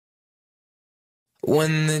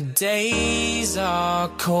When the days are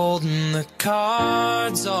cold and the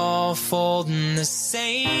cards all fold and the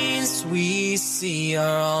saints we see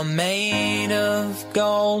are all made of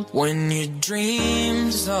gold, when your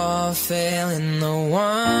dreams all fail and the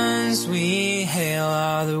ones we hail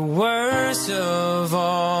are the worst of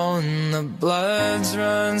all and the bloods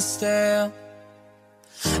run stale,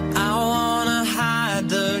 I wanna hide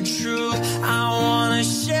the truth, I wanna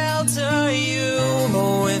shelter you,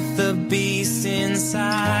 but with the beast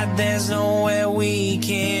inside, there's nowhere we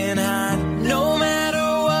can hide. No matter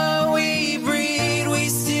what we breed, we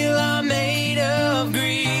still are made of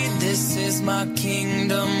greed. This is my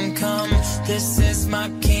kingdom come, this is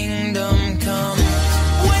my kingdom come.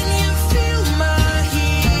 When you feel my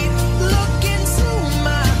heat, look into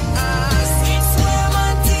my eyes. It's where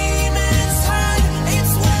my demons hide,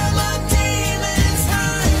 it's where my demons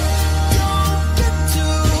hide. Don't get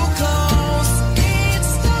too close,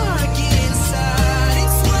 it's dark inside.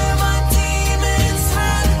 It's where my demons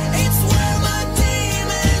hide, it's where my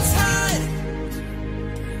demons hide.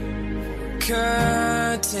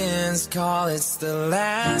 Curtains call, it's the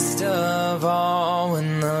last of all.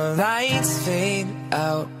 When the lights fade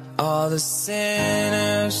out, all the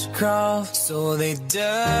sinners crawl. So they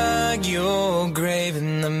dug your grave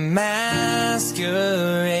and the masquerade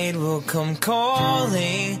will come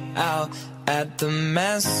calling out at the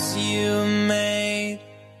mess you made.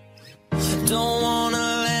 Don't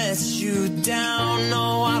wanna let you down,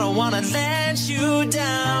 no, I don't wanna let you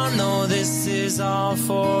down. No, this is all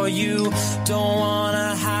for you, don't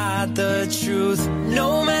wanna hide the truth.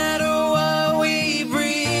 No matter what we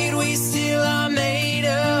breed, we still are made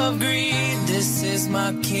of greed. This is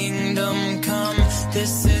my kingdom come,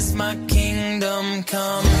 this is my kingdom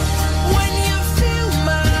come. When you feel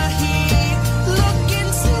my heat, look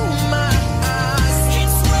into my eyes.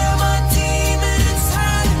 It's where my demons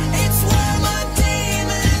hide, it's where my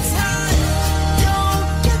demons hide. Don't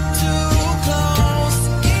get too close,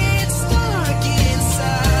 it's dark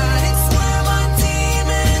inside. It's where my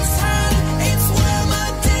demons hide, it's where my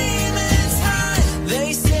demons hide. They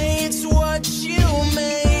say it's what you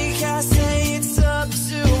make, I say it's up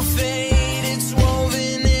to fate. It's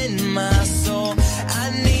woven in my soul,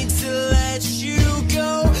 I need to let you go.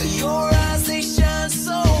 Your eyes, they shine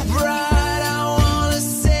so bright, I wanna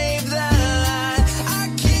save that light. I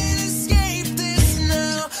can't escape this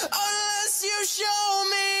now, unless you show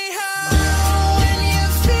me how. When you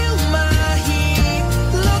feel my heat,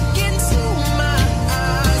 look into my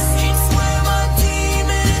eyes. It's where my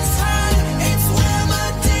demons hide, it's where my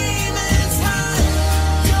demons hide.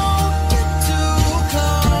 Don't get too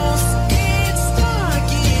close, it's dark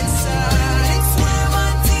inside. It's where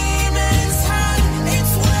my demons hide,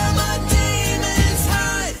 it's where my demons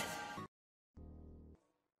hide.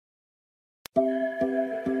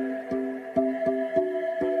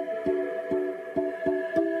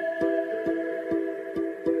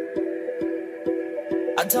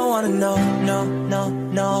 I don't wanna know, no, no,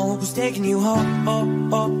 no, who's taking you home,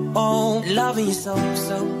 loving you so,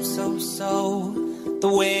 so, so, so, the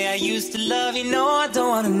way I used to love you. No, I don't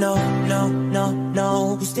wanna know, no, no,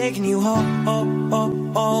 no, who's taking you home,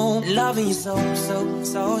 loving you so, so,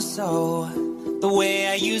 so, so, the way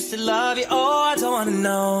I used to love you. Oh, I don't wanna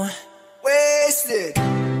know. Wasted.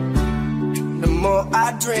 The more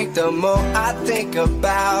I drink, the more I think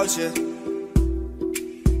about you.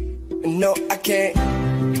 No, I can't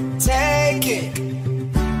take it.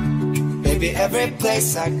 Baby, every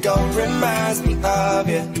place I go reminds me of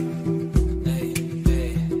you.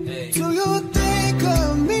 Do you think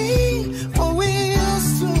of me, what we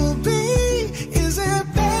used to be? Is it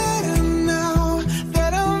better now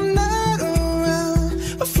that I'm not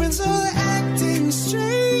around? My friends are acting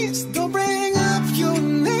strange, don't bring up your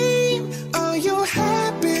name. Are you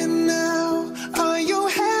happy now? Are you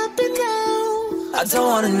happy now? I don't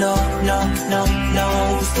wanna know, no, no, no,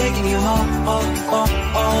 who's taking you home,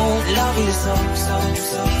 loving you so, so,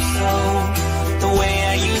 so, so, the way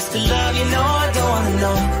I used to love you. No, I don't wanna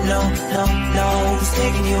know, no, no, no, who's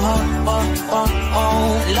taking you home,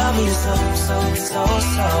 loving you so, so, so,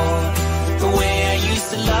 so, the way I used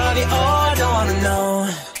to love you. Oh, I don't wanna know.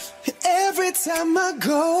 Every time I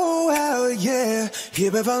go out, yeah,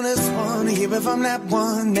 hear it from this one, hear it from that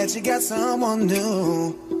one, that you got someone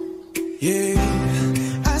new. Yeah,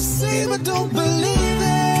 I see but don't believe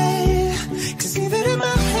it, 'cause even in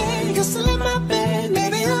my head, you're still in my bed.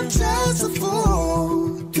 Maybe I'm just a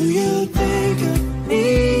fool. Do you think of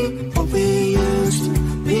me, what we used to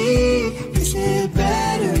be? Is it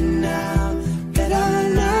better now that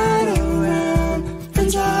I'm not around?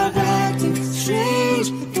 Friends are acting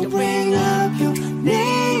strange, don't bring up your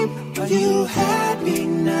name. Are you happy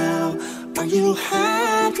now? Are you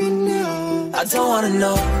happy now? I don't wanna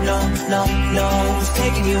know, no, no, no. Who's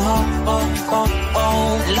taking you home, oh, oh,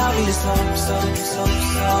 oh. Love you so, so, so,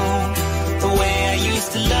 so. The way I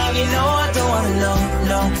used to love you, no, I don't wanna know,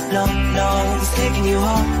 no, no, no. Who's taking you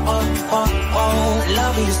home, oh, oh, oh.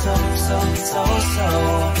 Love you so, so, so, so.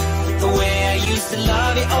 The way I used to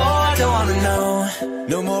love you, oh, I don't wanna know.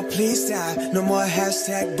 No more please stop, no more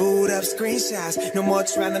hashtag boot up screenshots. No more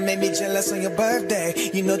trying to make me jealous on your birthday.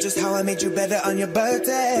 You know just how I made you better on your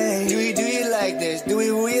birthday. Do you like this? Do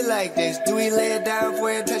we like this? Do we lay it down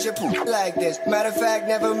for you and touch your poop like this? Matter of fact,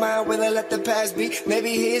 never mind, will I let the past be? Maybe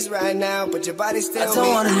he's right now, but your body's still I don't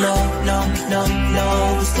wanna know, no, no,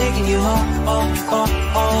 no. Who's taking you home, oh, oh,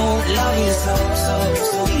 oh. Love you so, so,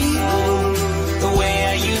 so, so. The way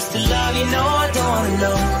I used to love you, no, I don't wanna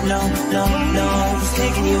know, no, no, no. Who's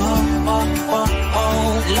taking you home, oh, oh,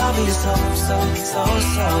 oh. Love you so, so, so,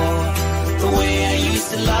 so. The way I used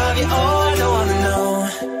to love you, oh, I don't wanna know.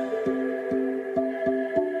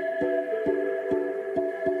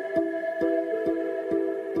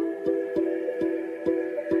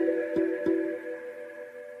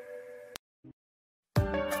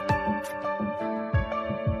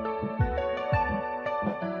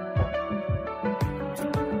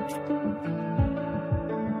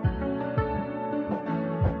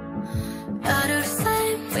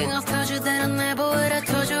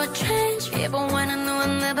 Even when I knew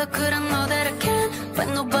I never could, I know that I can. But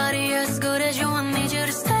nobody as good as you, I need you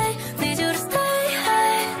to stay, need you to stay.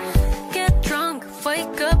 Hey, get drunk,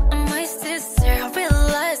 wake up, I'm wasted here. I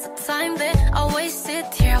realize the time that I wasted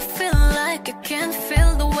here. I feel like I can't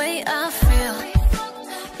feel the way I feel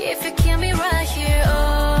if you can't be right here. Oh,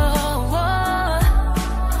 oh,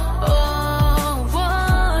 oh,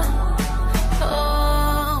 oh, oh,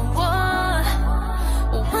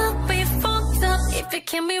 oh. We'll be fucked up if you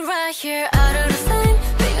can't be right here. Out of the same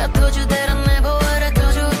thing, I told you that I never would. I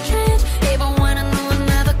told you would change. Even when I knew I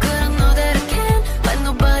never could, I know that I can. But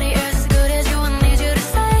nobody else as good as you. I need you to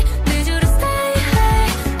stay, need you to stay. Hey,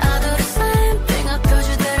 I do the same thing. I told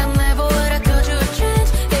you that I never would. I told you would change.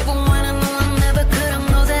 Even when I knew I never could, I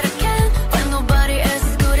know that I can. But nobody else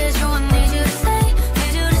as good as you. I need you to stay,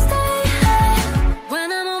 need you to stay. Hey, when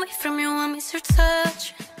I'm away from you, I miss your touch.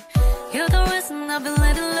 You're the reason I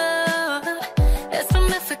believe in love. It's from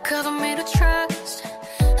if it cover me to trust,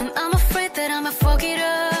 and I'm afraid that I'ma fuck it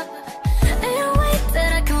up. Ain't no way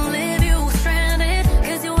that I can leave you stranded,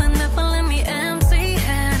 cause you will never let me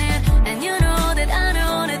empty-handed. And you know that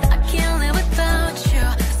I can't live without you.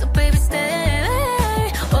 So baby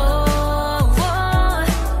stay. Oh, oh,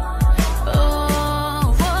 oh,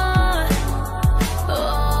 oh,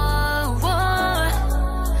 oh, oh.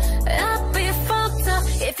 I'd be fucked up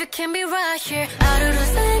if you can't be right here. I do the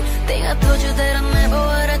same thing. I told you that I never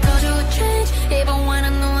would. I told you would change. Even when I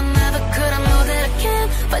knew I never could, I know that I can.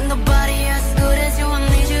 But nobody as good as you. I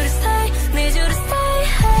need you to stay, need you to stay.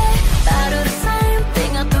 Hey, I do the same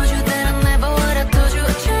thing. I told you that I never would. I told you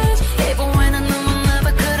would change. Even when I knew I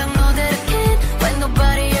never could, I know that I can. But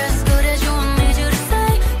nobody as good as you. I need you to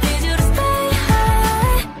stay, need you to stay.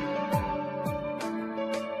 Hey.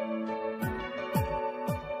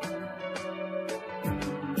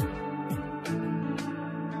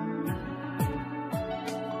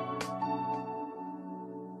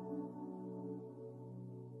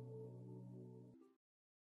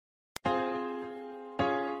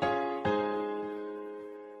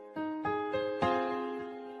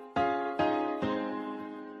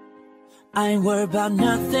 I ain't worried about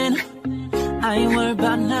nothing, I ain't worried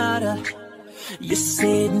about nada. You're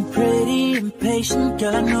sitting pretty impatient,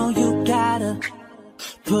 girl, I know you gotta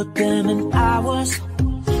put them in hours,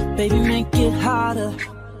 baby, make it harder.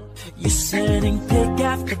 You're sending pic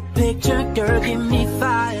after picture, girl, give me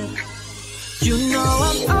fire. You know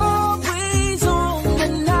I'm always on the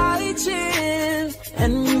night shift,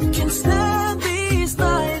 and you can stand these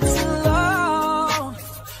nights alone.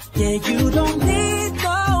 Yeah, you don't need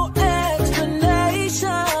no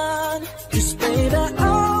explanation, just baby,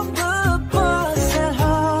 I'm the boss at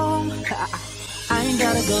home. I ain't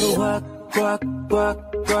gotta go to work, work, work,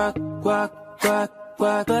 work, work, work,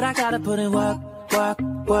 work, but I gotta put in work, work,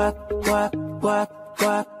 work, work, work,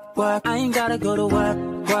 work, work. I ain't gotta go to work,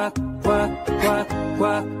 work, work, work,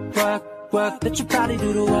 work, work, work. Let your body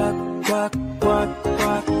do the work, work, work,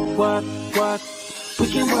 work, work, work. We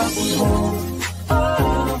can work from home,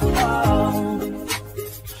 oh, oh.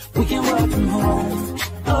 We can work from home,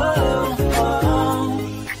 oh,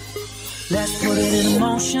 oh. Let's put it in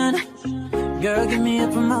motion, girl, give me a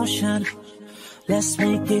promotion. Let's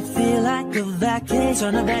make it feel like a vacation,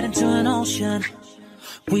 turn a bed into an ocean.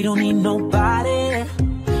 We don't need nobody,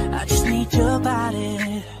 I just need your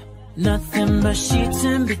body. Nothing but sheets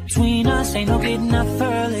in between us, ain't no getting up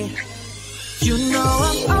early. You know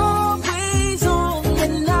I'm always on the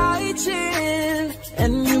night shift,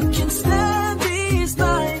 and you can stand these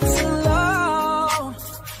nights alone.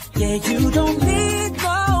 Yeah, you don't need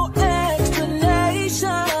no explanation,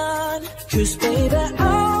 'cause baby,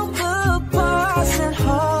 I'm the boss at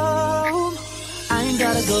home. I ain't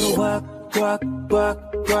gotta go to work, work, work,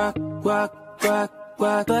 work, work, work,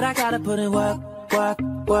 work, but I gotta put in work, work,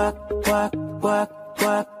 work, work, work,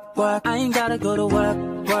 work, work. I ain't gotta go to work,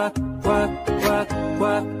 work, work, work,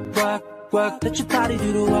 work, work, work. Let your body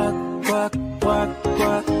do the work, work, work,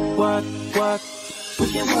 work, work, work. We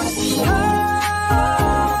can work from home.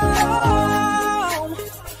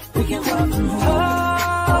 We can work from home.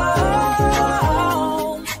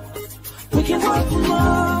 We can work from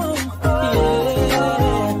home.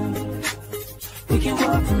 Yeah. We can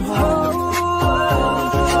work from home.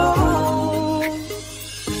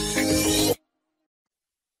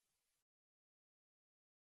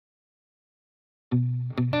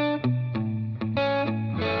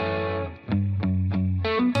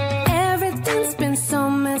 Everything's been so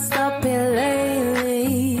messed up here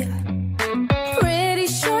lately. Pretty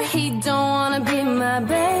sure he don't wanna be my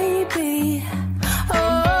baby.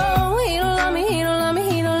 Oh, he don't love me, he don't love me,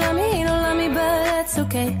 he don't love me, he don't love me, but that's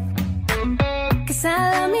okay. 'Cause I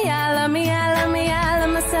love me, I love me, I love me, I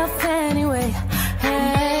love myself anyway.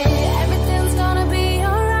 Hey, everything's gonna be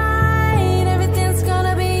alright, everything's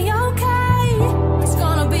gonna be okay. It's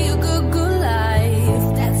gonna be a good, good life.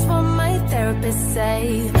 That's what my therapist say.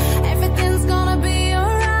 Everything's gonna be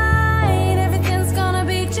alright, everything's gonna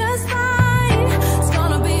be just fine. It's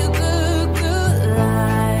gonna be a good, good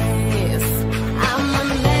life. I'm a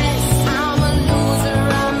mess, I'm a loser,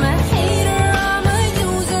 I'm a hater, I'm a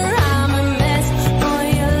user, I'm a mess for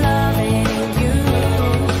your loving you.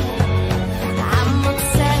 I'm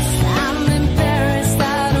obsessed, I'm embarrassed,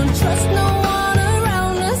 I don't trust no one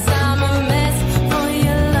around us. I'm a mess for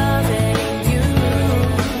your loving you.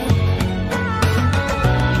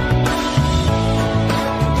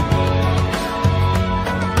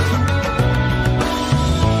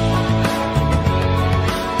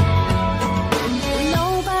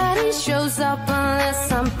 Nobody shows up unless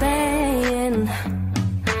I'm paying.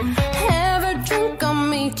 Ever drink on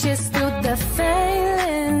me just to the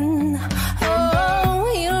failing. Oh,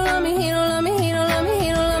 he don't love me, he don't love me, he don't love me, he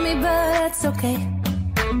don't love me, but that's okay.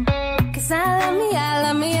 'Cause I love me, I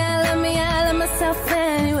love me, I love me, I love myself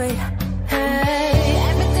anyway. Hey,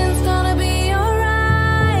 everything's gonna be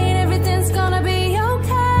alright, everything's gonna be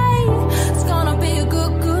okay. It's gonna be a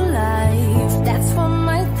good, good life. That's what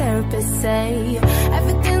my therapist say.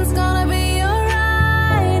 Everything's gonna be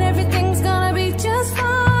alright, everything's gonna be just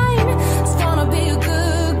fine. It's gonna be a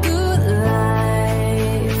good, good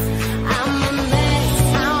life. I'm a mess,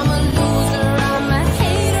 I'm a loser, I'm a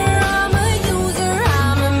hater, I'm a user,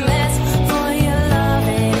 I'm a mess for your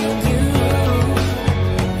loving you.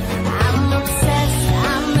 I'm obsessed,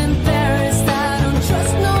 I'm embarrassed, I don't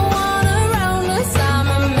trust no one around us. I'm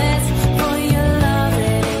a mess for your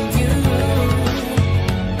loving you.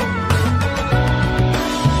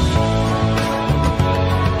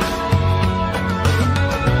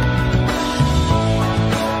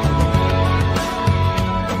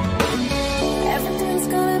 Everything's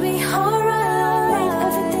gonna be alright,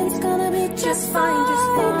 everything's gonna be just fine, just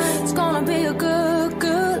fine. It's gonna be a good,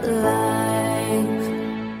 good life.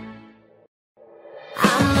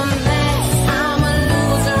 I'm a mess, I'm a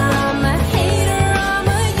loser, I'm a hater, I'm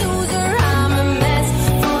a user, I'm a mess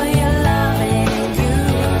for your loving you.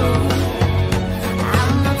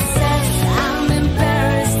 I'm obsessed, I'm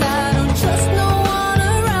embarrassed, I don't trust no one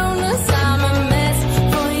around us. I'm a mess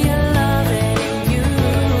for your loving you.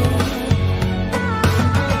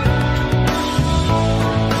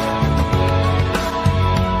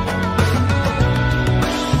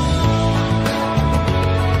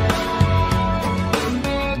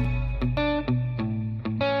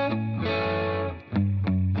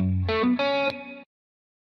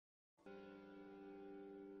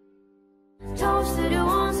 Toast to the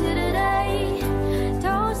ones here today.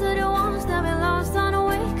 Toast to the ones that been lost on the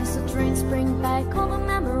way. 'Cause the drinks bring back all the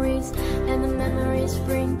memories, and the memories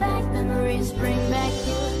bring back you. And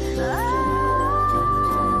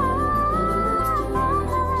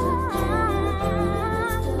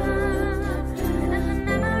the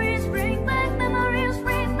memories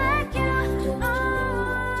bring back you.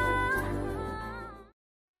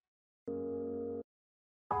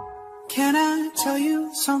 Can I tell you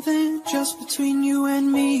something just between you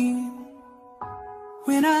and me?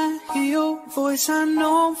 When I hear your voice, I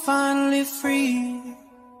know I'm finally free.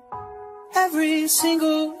 Every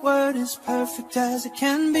single word is perfect as it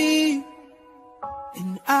can be,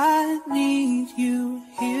 and I need you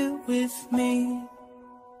here with me.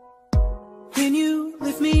 When you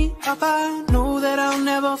lift me up, I know that I'll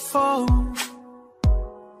never fall.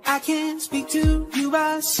 I can't speak to you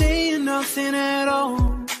by saying nothing at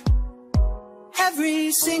all.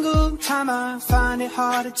 Every single time I find it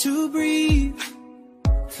harder to breathe,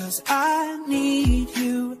 'cause I need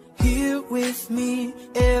you here with me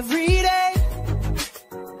every day.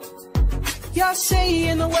 You're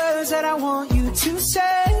saying the words that I want you to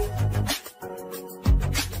say.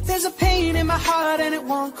 There's a pain in my heart and it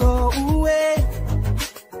won't go away.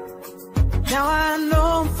 Now I know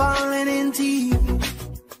I'm falling in deep,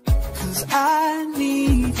 'cause I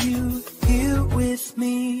need you here with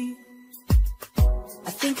me.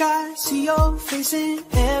 I think I see your face in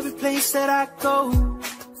every place that I go.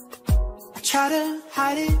 I try to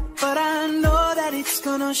hide it, but I know that it's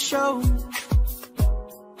gonna show.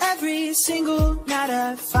 Every single night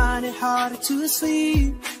I find it harder to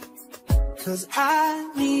sleep, 'cause I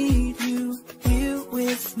need you here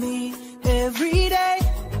with me every day.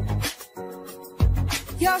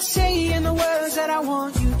 You're saying the words that I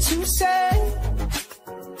want you to say.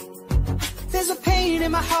 There's a pain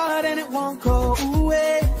in my heart and it won't go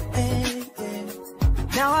away.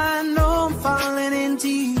 Now I know I'm falling in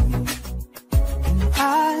deep, and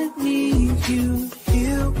I need you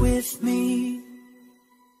here with me.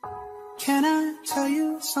 Can I tell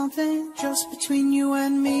you something just between you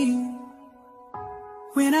and me?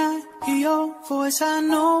 When I hear your voice, I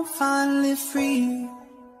know I'm finally free.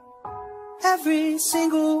 Every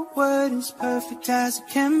single word is perfect as it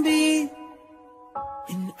can be,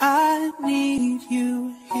 and I need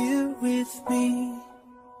you here with me.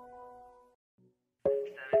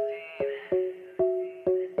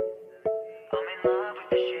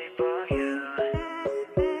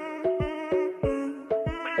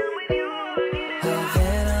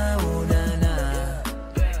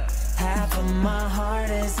 My heart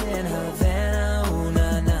is in Havana, ooh,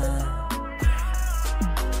 nah, nah.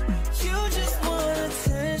 You just want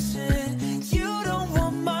attention, you don't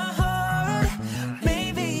want my heart.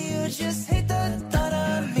 Maybe you just hate the thought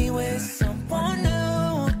of me with someone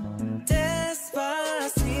new.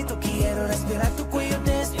 Despacito, quiero respirar tu cuello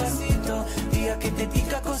despacito. Diga que te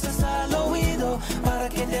diga cosas al oído, para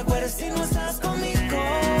que te acuerdes si no estás conmigo.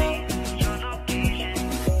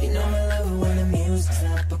 You know I love it when the music's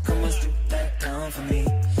loud, but come on, strip that down for me,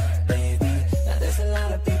 baby. Now there's a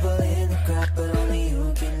lot of people in the crowd, but only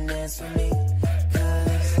you can dance with me.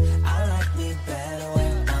 'Cause I like me better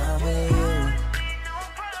when I'm with you.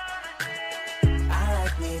 I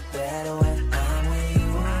like me better when I'm with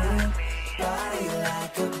you. Body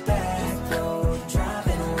like a back road,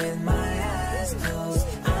 driving with my eyes closed.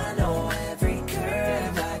 I know every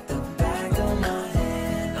curve like the back of my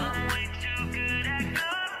hand. I'm way too good at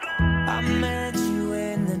goodbye. I met you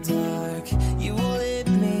in the dark, you lit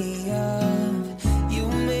me up. You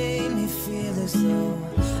made me feel as though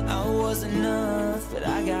I was enough, but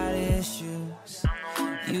I got issues.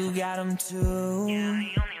 You got them too.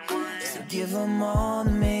 So give them all to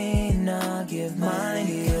me, and I'll give mine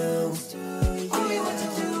to you. All you want to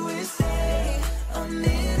do is say a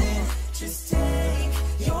minute, just take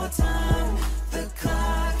your time. The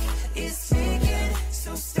clock is ticking,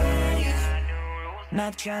 so stay.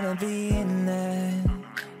 Not trying to be in there,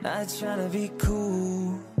 not trying to be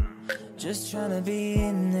cool, just trying to be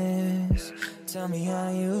in this. Tell me how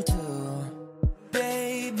you do.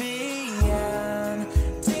 Baby, I'm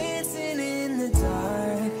dancing in the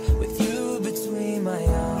dark with you between my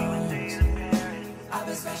arms. I've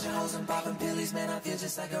been smashing hoes and popping pillies, man, I feel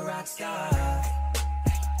just like a rock star.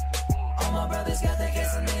 All my brothers got that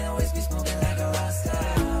gas and they always be smoking like a rock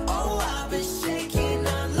star. Oh, I've been shaking,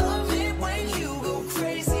 I love it when you go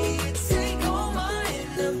crazy. You take all my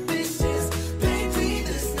inhibitions, baby,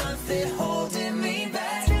 there's nothing holding me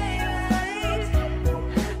back.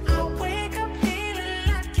 I wake up feeling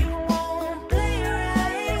like you won't play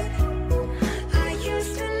right. I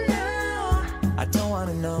used to know. I don't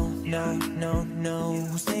wanna know, no, no, no,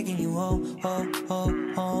 who's taking you home, home,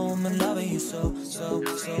 home, home, and loving you so, so,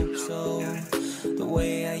 so, so. The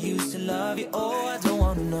way I used to love you, oh, I don't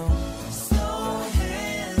wanna know. Slow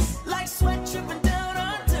hands, like sweat dripping down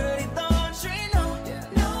on dirty laundry. No,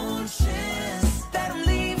 no chance that I'm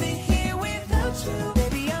leaving here without you.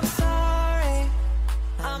 Baby, I'm sorry,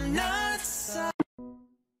 I'm not sorry.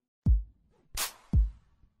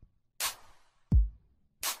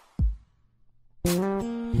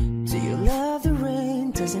 Do you love the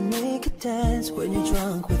rain? Does it make make a dance when you're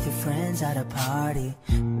drunk with your friends at a party?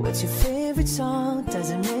 What's your favorite song? Does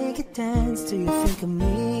it make you dance? Do you think of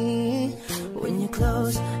me? When you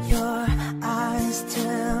close your eyes,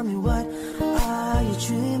 tell me, what are you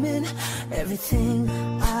dreaming? Everything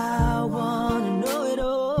I wanna know it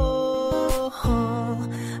all.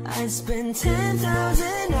 I'd spend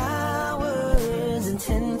 10,000 hours and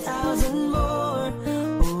 10,000 more.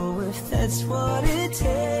 Oh, if that's what it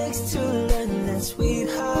takes to learn that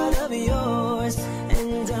sweetheart of yours.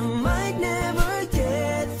 And I might never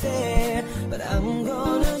get there, but I'm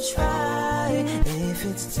gonna try. If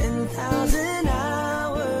it's 10,000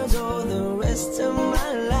 hours or the rest of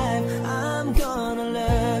my life, I'm gonna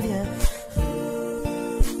love you.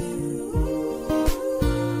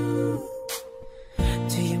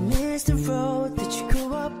 Do you miss the road that you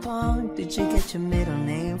grew up on? Did you get your middle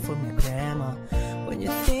name from your grandma? When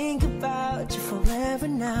you think about you forever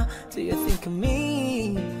now, do you think of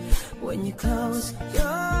me? When you close your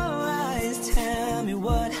eyes, tell me,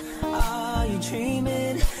 what are you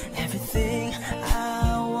dreaming? Everything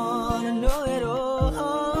I wanna know it all.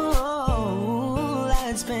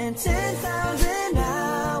 I'd spend 10,000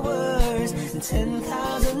 hours and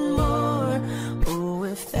 10,000 more. Oh,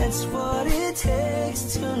 if that's what it takes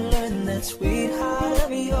to learn that sweetheart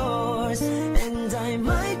of yours. And I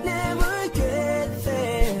might never get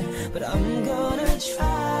there, but I'm gonna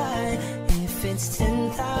try. If it's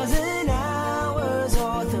 10,000 hours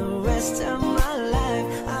or the rest of my life,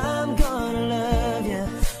 I'm gonna love you.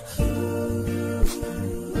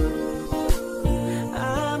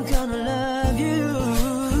 I'm gonna love you.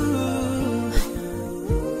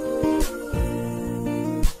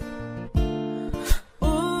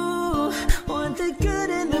 Ooh, want the good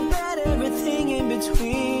and the bad, everything in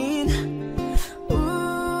between.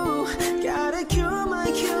 Ooh, gotta cure my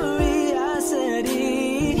curiosity.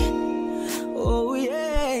 Oh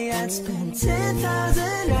yeah, I'd spend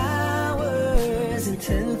 10,000 hours and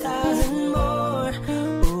 10,000 more.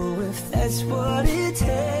 Oh, if that's what it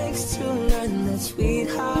takes to learn that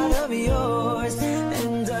sweetheart of yours.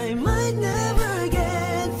 And I might never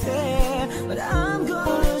get there, but I'm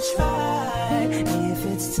gonna try. If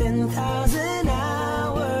it's 10,000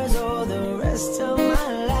 hours or the rest of my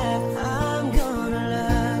life, I'm gonna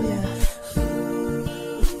love you.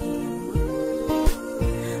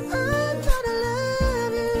 I'm gonna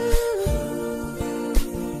love you.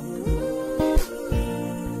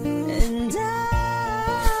 And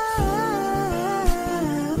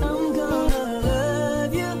I'm gonna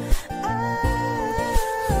love you.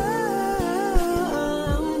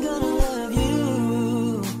 I'm gonna love you.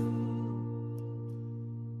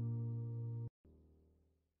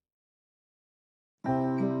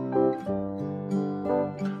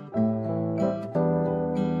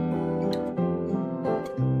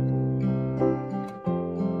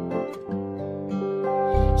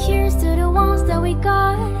 Here's to the ones that we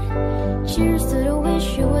got. Cheers to the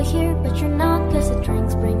wish you were here, but you're not. Cause the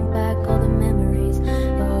drinks bring back all the memories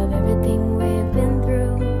of everything we've been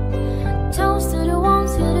through. Toast to the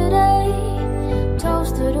ones here today.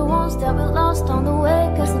 Toast to the ones that we lost on the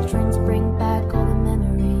way. Cause the drinks bring back all the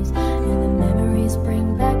memories. And the memories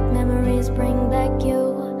bring back you.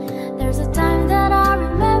 There's a time that I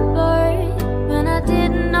remember when I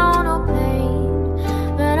didn't know no pain,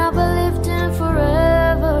 when I believed in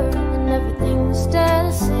forever and everything would stay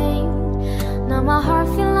the same. Now my heart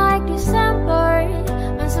feel like December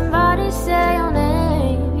when somebody say your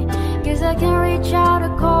name. Guess I can reach out to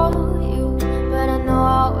call you, but I know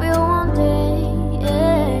I will one day.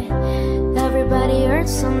 Yeah. Everybody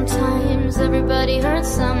hurts sometimes, everybody hurts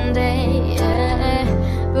someday. Yeah.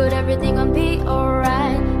 But everything gon' be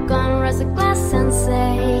alright. Gonna raise a glass and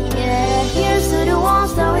say, yeah. Here's to the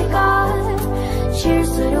ones that we got. Cheers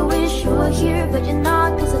to the wish you were here, but you're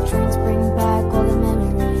not. Cause the drinks bring back all the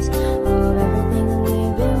memories of everything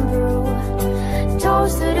we've been through.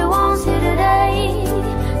 Toast to the ones here today.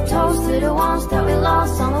 Toast to the ones that we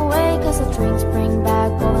lost on the way. Cause the drinks bring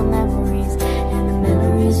back all the memories. And the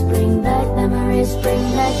memories bring back you. Memories bring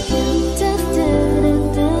back you.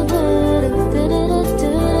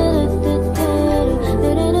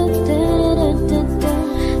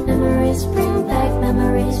 Memories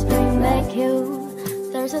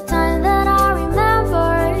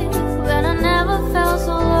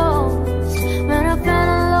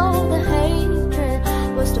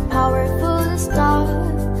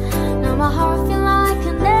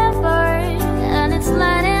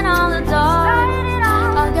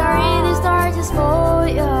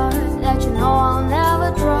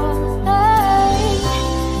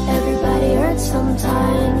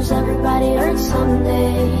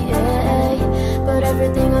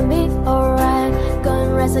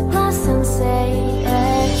raise a glass and say,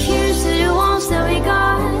 here's to the ones that we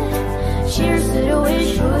got. Cheers to the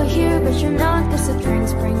wish you were here, but you're not. Cause the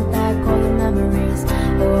drinks bring back all the memories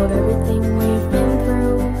of everything we've been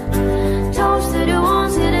through. Toast to the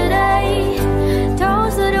ones here today.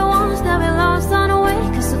 Toast to the ones that we lost on the way.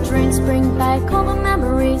 Cause the drinks bring back all the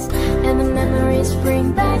memories, and the memories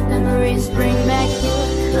bring back you.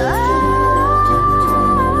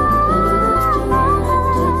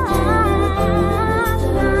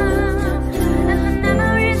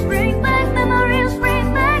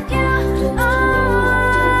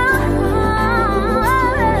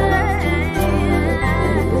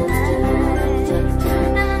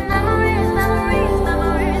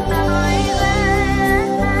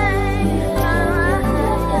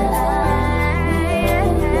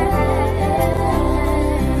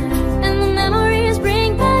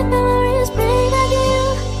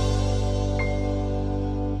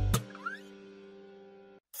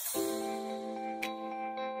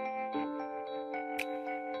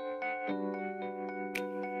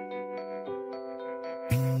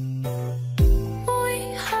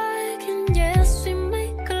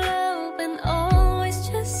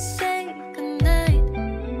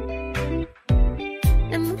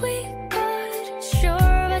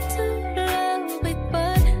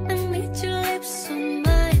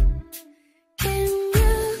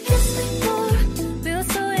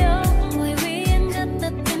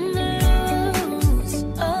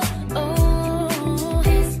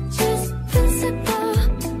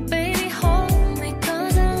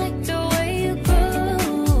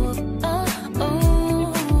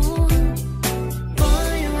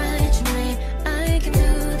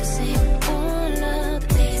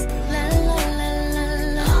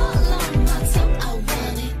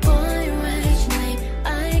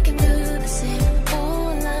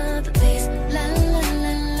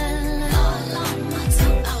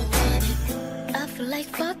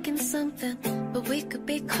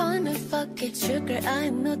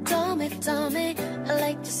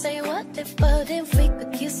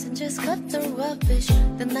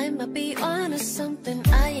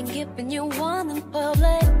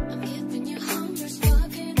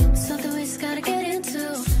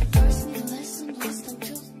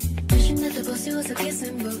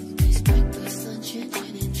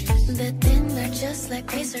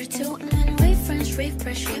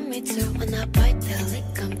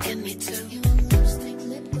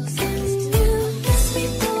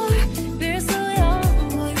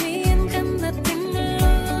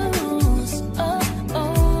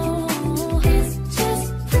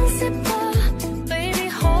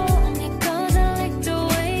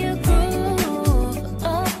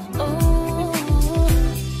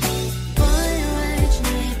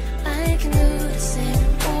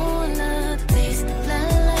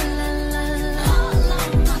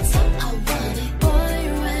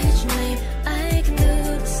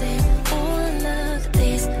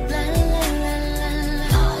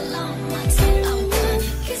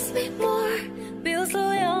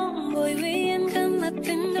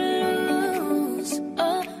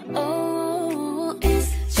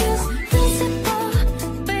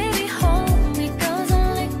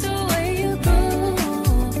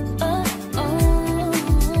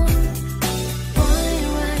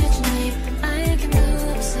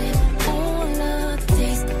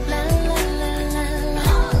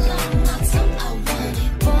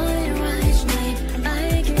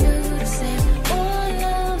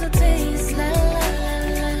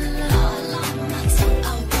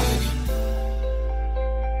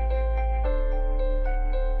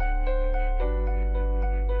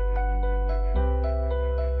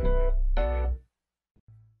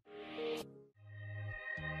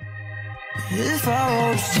 If I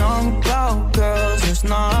wrote a song about girls that's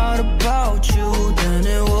not about you, then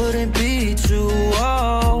it wouldn't be too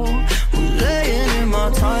old. We're laying in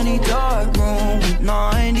my tiny dark room with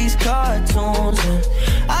 90s cartoons, and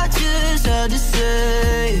I just had to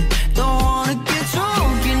say, don't wanna get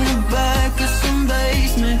drunk in the back of some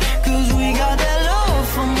basement, cause we got that love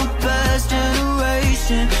from a past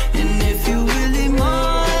generation. And if you really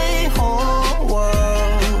my whole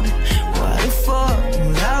world, why the fuck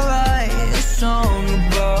would I write a song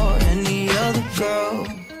about any other girl?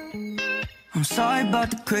 I'm sorry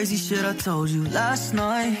about the crazy shit I told you last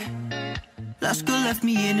night. Last girl left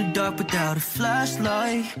me in the dark without a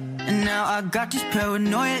flashlight, and now I got this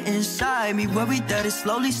paranoia inside me, worried that it's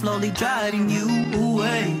slowly, slowly driving you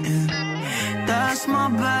away. And that's my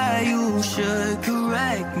bad, you should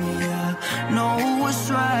correct me. I know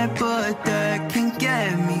what's right, but that can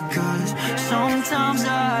get me, cause sometimes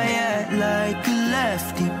I act like a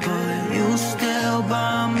lefty, but you still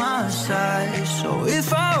by my side. inside. So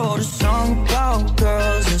if I wrote a song about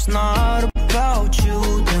girls, it's not about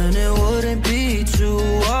you, then it wouldn't be too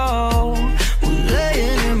old. We're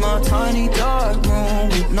laying in my tiny dark room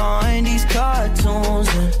with 90s cartoons,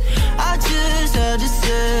 and I just had to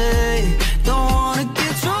say, don't wanna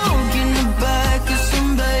get drunk in the back of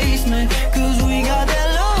some basement, cause we got that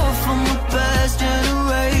love from the past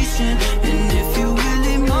generation. And if you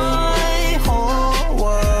really my whole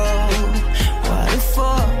world, why the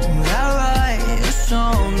fuck would I write a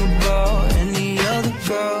song about any other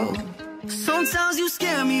girl? Sometimes you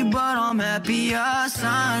scare me, but I'm happy I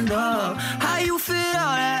signed up. How you fit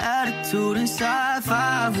all that attitude inside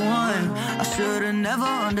 5'1"? I should've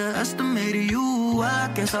never underestimated you. I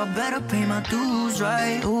guess I better pay my dues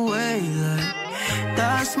right away. Like,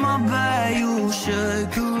 that's my bad, you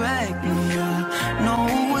should correct me. I know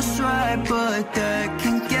what's right, but that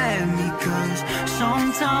can get me, cause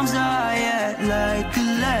sometimes I act like a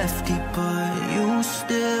lefty, but you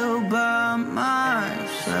still by my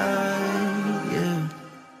side, yeah.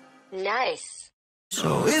 Nice. So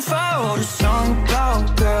if I wrote a song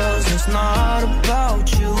about girls, it's not about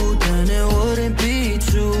you, then it wouldn't be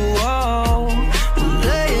too old. We're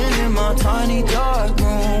laying in my tiny dark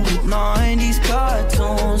room with 90s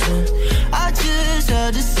cartoons, and I just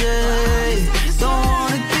had to say, don't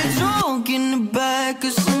wanna get drunk in the back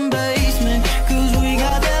of some basement, cause we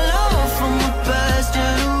got that love from the past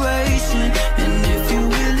generation. And if you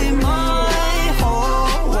really my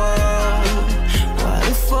whole world, why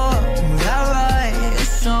the fuck would I write a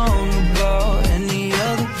song about any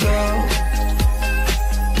other girl?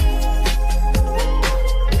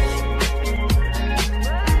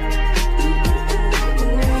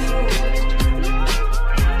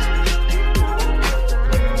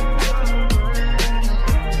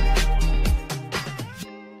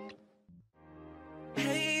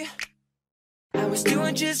 Hey, I was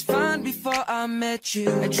doing just fine before I met you.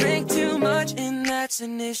 I drank too much and that's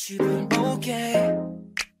an issue, but I'm okay.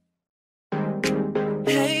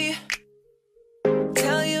 Hey,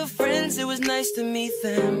 tell your friends it was nice to meet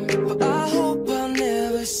them, but I hope I'll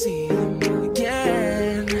never see them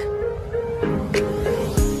again.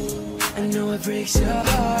 I know it breaks your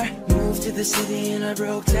heart. Moved to the city and I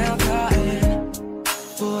broke down crying.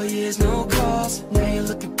 4 years, no calls. Now you're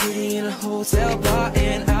looking pretty in a hotel bar,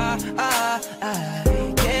 and I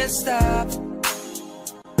can't stop.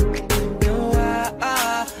 No,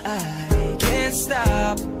 I can't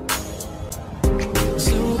stop.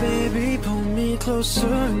 So baby, pull me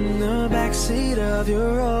closer in the backseat of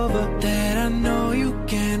your Rover that I know you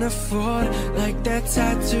can afford, like that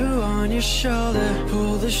tattoo on your shoulder.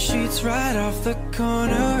 Pull the sheets right off the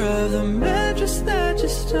corner of the mattress that you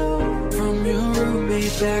stole from your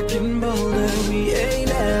roommate back in Boulder. We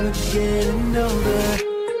ain't ever getting older.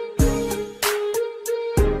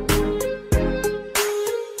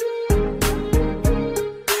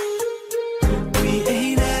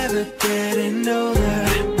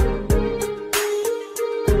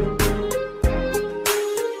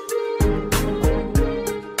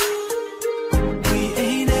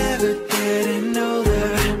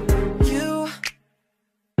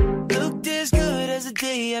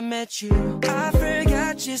 You. I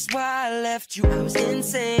forgot just why I left you. I was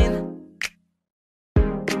insane.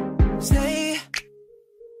 Stay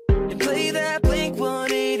and play that Blink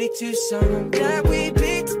 182 song that we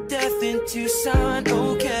beat to death in Tucson.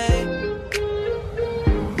 Okay,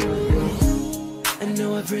 I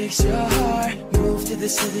know it breaks your heart. Moved to the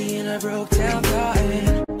city and I broke down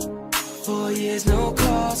crying. 4 years, no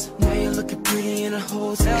calls. Now you're looking pretty in a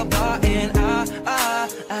hotel bar, and I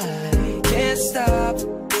can't stop.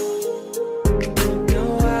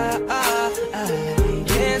 I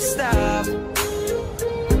can't stop.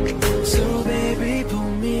 So baby,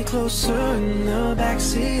 pull me closer in the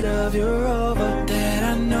backseat of your Rover that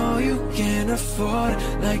I know you can afford,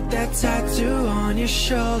 like that tattoo on your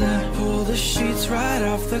shoulder. Pull the sheets right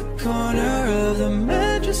off the corner of the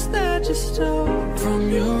mattress that you stole from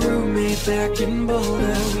your roommate back in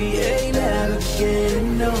Boulder. We ain't ever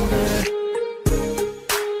getting older.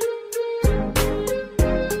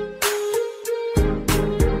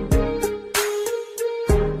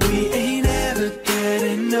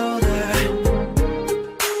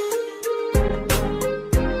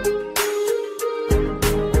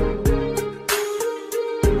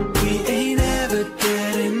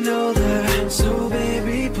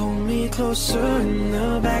 In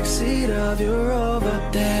the backseat of your Rover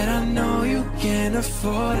that I know you can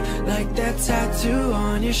afford, like that tattoo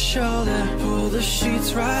on your shoulder. Pull the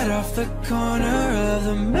sheets right off the corner of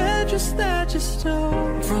the mattress that you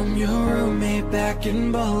stole from your roommate back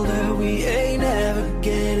in Boulder. We ain't ever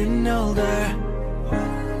getting older.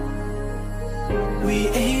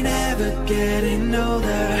 getting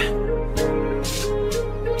older.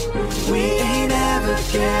 We ain't ever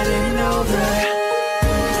getting older.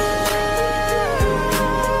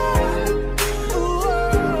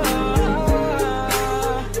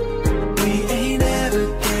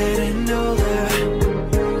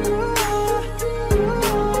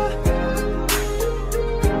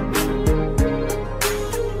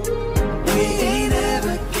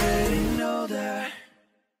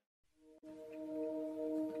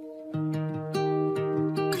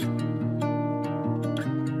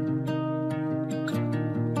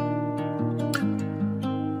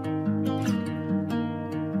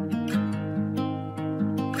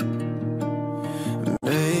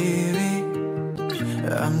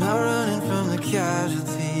 I'm not running from the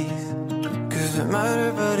casualties, 'cause it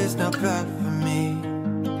mattered but it's not bad for me,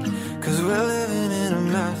 'cause we're living in a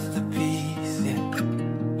masterpiece, yeah.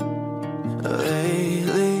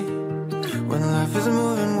 Lately, when life is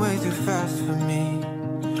moving way too fast for me,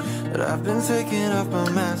 but I've been taking off my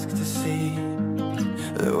mask to see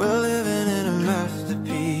that we're living in a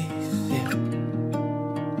masterpiece, yeah.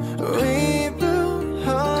 We built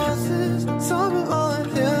houses, some of all the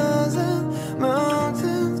hills and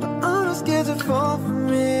mountains, but I'm not scared to fall for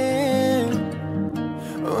me.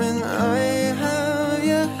 When I have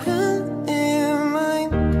your hand in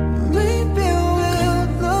mine, maybe we'll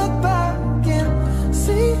look back and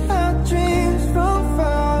see our dreams from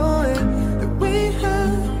far away, that we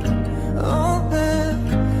had all that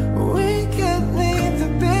we could need to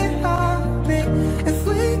be happy. If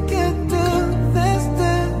we could do this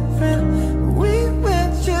different, we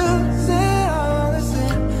would choose it all the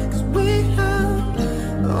same, 'cause we have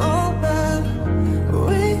all that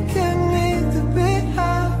we could need to be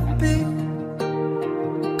happy.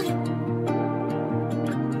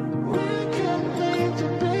 We could need to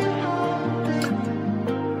be happy.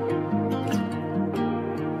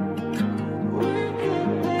 We could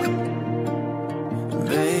need.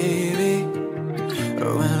 Baby,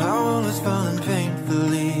 when our world was falling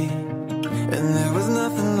painfully and there was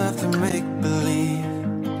nothing left to make believe,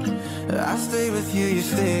 I stayed with you, you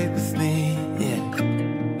stayed with me, yeah.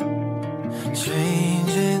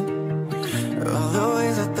 Changing all the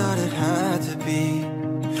ways I thought it had to be,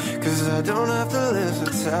 'cause I don't have to live so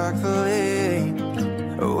tactfully.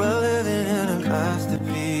 We're living in a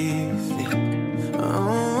masterpiece, yeah.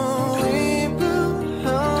 Oh, we built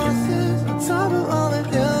houses on top of all the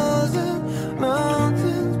hills and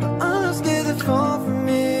mountains, but I'm not scared to fall for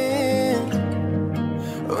me.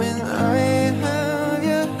 When I have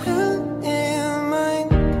your hand in mine,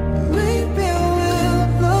 maybe we'll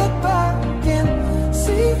look back and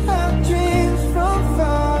see our dreams from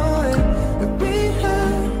far away, that we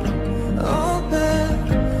had all that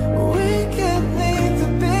we could need to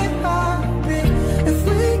be happy. If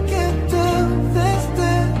we could do this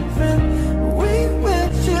different, we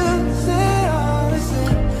would choose it all the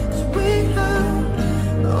same, 'cause we have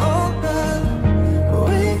all that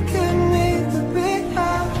we could need to be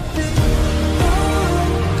happy.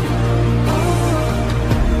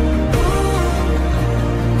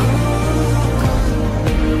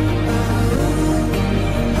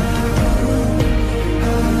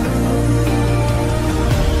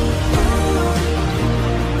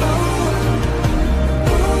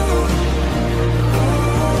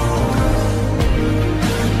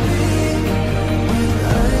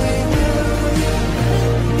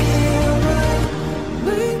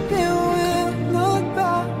 Maybe we'll look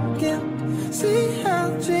back and see our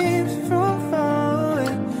dreams from far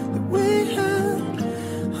away, that we had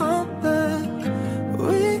all that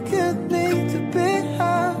we could need to be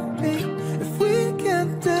happy. If we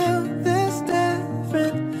could do this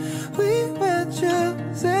different, we would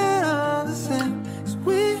choose it all the same, 'cause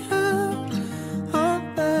we have all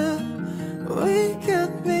that we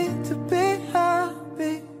could need to be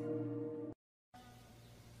happy.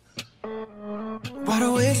 Wide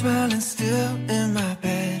awake, smiling still in my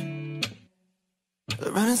bed,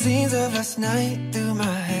 running scenes of last night through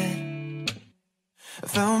my head. I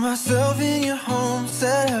found myself in your home,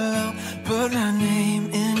 said hello, put my name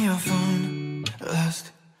in your phone. Lost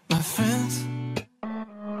my friends.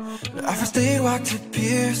 Our first date walked to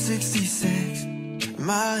Pier 66.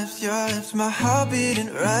 My lips, your lips, my heart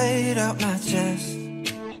beating right out my chest.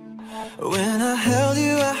 When I held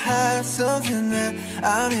you, I had something that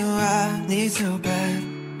I knew I need so bad.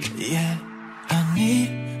 Yeah, I need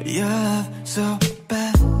your love so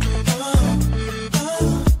bad.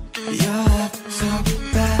 Your love so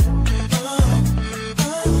bad.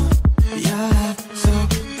 Your love so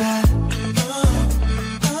bad.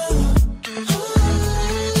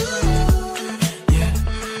 Yeah,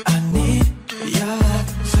 I need your love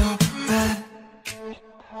so bad.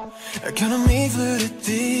 Can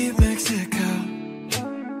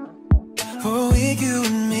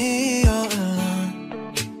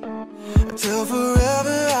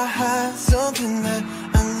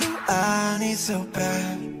need so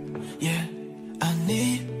bad. Yeah, I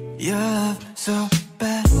need your love so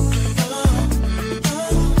bad.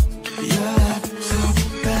 Your love so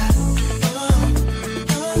bad.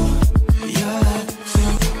 Your love so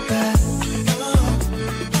bad.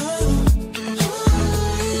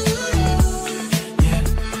 Yeah,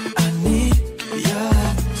 I need your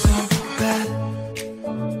love so bad.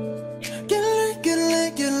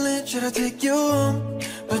 Get lit, should I take you home?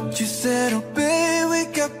 But you said, oh babe, we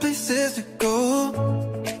got places to go.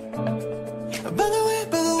 By the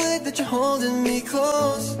way that you're holding me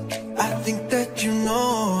close, I think that you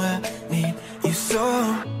know I need you so.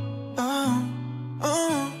 Oh,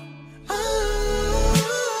 oh, oh.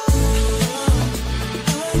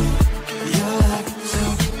 Your love so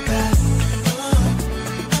bad.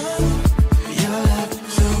 Your love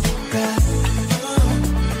so bad.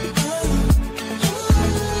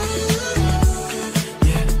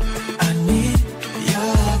 Yeah, I need your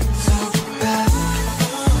love so bad.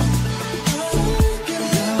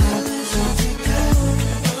 Your love so bad.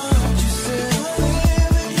 You said,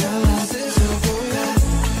 baby, your love is so bad.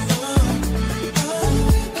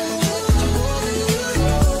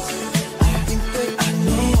 I think that I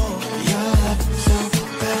need your love so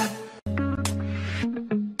bad.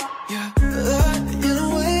 Yeah, in a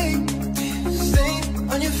way, stain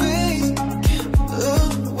on your face.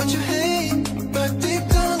 What you hate, but deep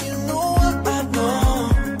down you know what I know.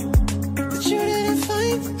 That you didn't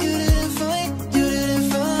find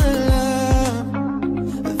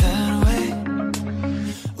love that way.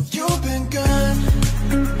 You've been gone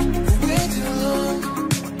for way too long.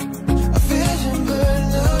 I feel you burn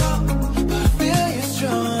now, but I feel you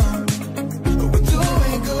strong. Where do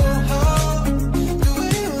we go? How do we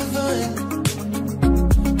move on?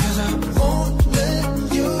 'Cause I won't let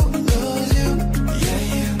you lose you. Yeah,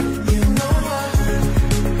 you know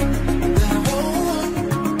that I won't.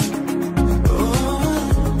 Oh,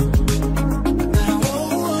 that I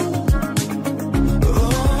won't. Oh,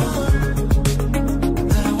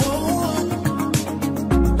 that I won't.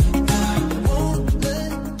 That I won't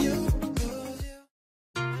let you lose you.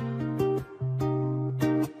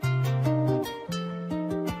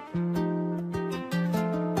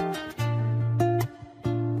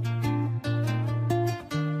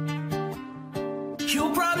 You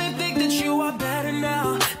probably think that you are better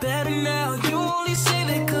now, better now. You only say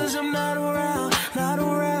that 'cause I'm not around, not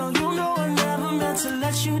around. You know I never meant to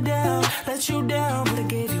let you down, let you down. Would've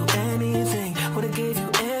gave you anything, would've gave you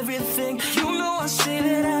everything. You know I say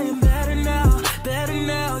that I am better now, better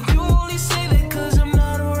now. You only say that 'cause I'm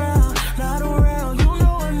not around, not around. You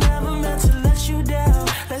know I never meant to let you down,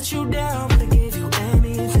 let you down. Would've gave you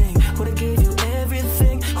anything, would've gave you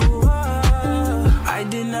everything. Oh, I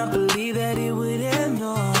did not believe that it would end,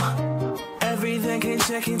 no. Everything came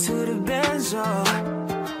checking to the benzo.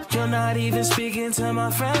 You're not even speaking to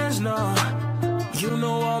my friends, no. You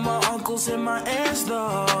know all my uncles and my aunts,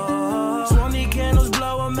 though. 20 candles,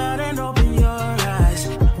 blow 'em out and open your eyes.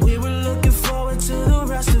 We were looking forward to the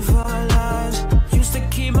rest of our lives. Used to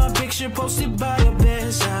keep my picture posted by your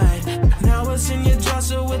bedside. Now it's in your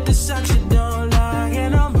dresser with the socks you don't like.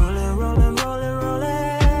 And I'm rolling, rolling, rolling,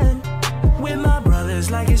 rolling with my brothers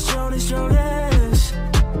like it's Jonas, Jonas.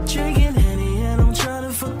 Drinking Henny and I'm trying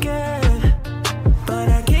to forget, but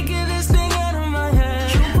I can't get this thing out of my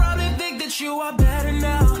head. You probably think that you are better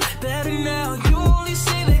now, better now. You only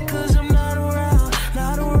say that 'cause I'm not around,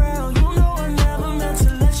 not around. You know I never meant to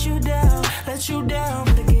let you down, let you down.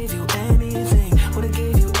 Would've gave you anything, would've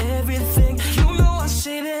gave you everything. You know I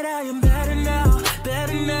say that I am better now,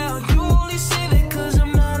 better now. You only say that 'cause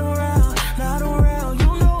I'm not around, not around.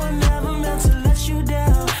 You know I never meant to let you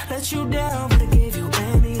down, let you down. Would've gave you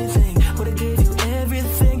anything, would've gave you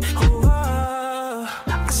everything. Oh,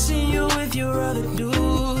 I seen you with your other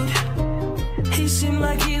dude. He seemed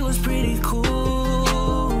like he was pretty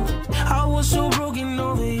cool. I was so broken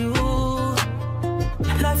over you.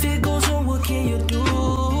 Life it goes on, what can you do?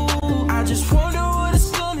 I just wonder what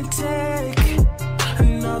it's gonna take.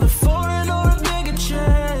 Another foreign or a bigger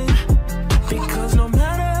chain. Because no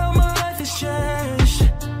matter how my life has changed,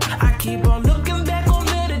 I keep on looking back on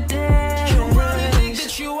better days. You probably think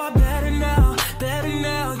that you are better now, better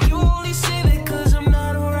now. You only say that 'cause I'm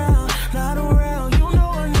not around, not around. You know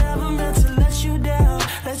I never meant to let you down,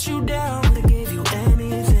 let you down. Would've gave you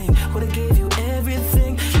anything, would've gave you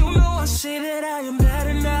everything. You know I say that I am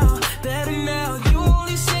better now, better now. You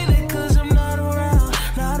only say that 'cause I'm not around.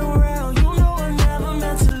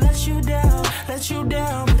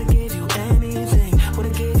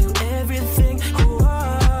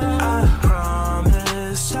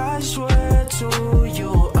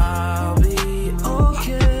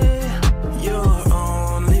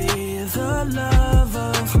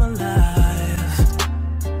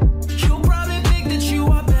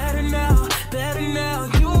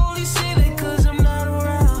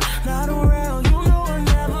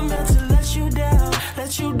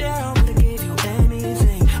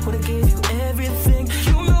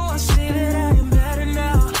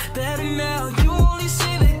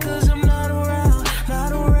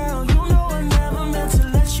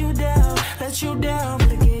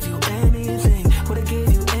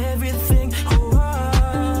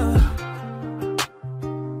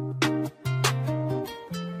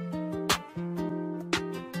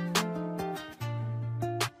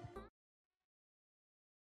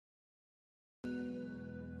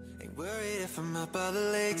 it from up by the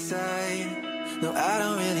lakeside. No, I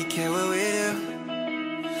don't really care what we do,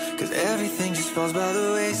 'cause everything just falls by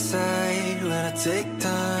the wayside when I take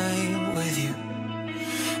time with you.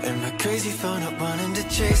 And my crazy phone up wanting to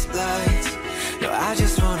chase lights. No, I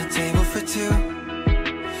just want a table for two.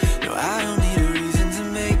 No, I don't need a reason to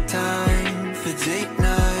make time for date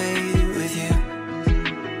night with you.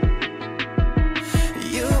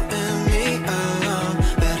 You and me alone,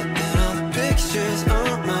 better than all the pictures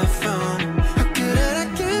on my phone. How could I not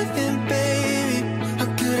give in, baby? How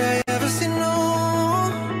could I ever say no?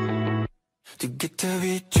 Too good to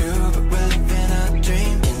be true, but we're living our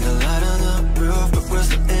dream. Candlelight on the roof, but we're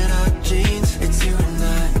still in our jeans. It's you and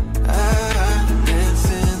I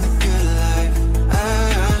dancing the good life.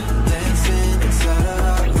 Dancing inside of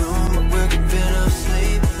our room, but we're giving up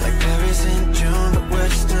sleep. Like Paris in June, but we're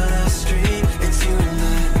just on our street. It's you and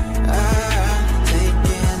I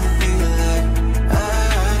taking the good life.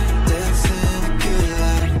 Dancing the good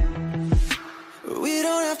life. We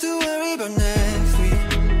don't have to worry about next week.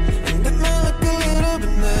 And it might look a little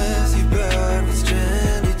bit messy, but it's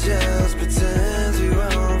trendy, just pretend we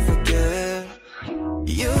won't forget.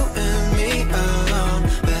 You and me alone,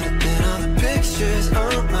 better than all the pictures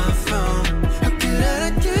on my phone. How could I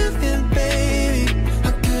not give in, baby?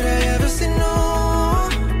 How could I ever say no?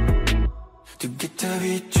 Too good to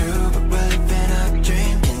be true, but we're living our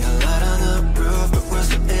dream. Candlelight on the roof, but we're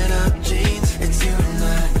still in our jeans. It's you and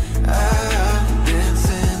I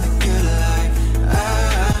dancing the good life.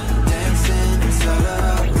 Dancing inside of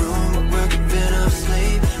our room, but we're giving up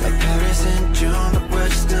sleep. Like Paris in June, but we're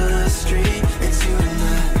just on the street. It's you and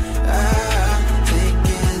I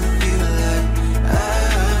taking the good life.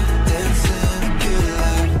 Dancing the good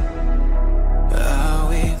life. Are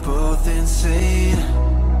we both insane?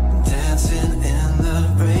 Dancing in the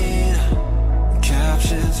rain.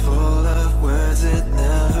 Captions full of words that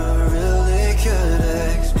never really could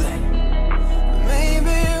explain.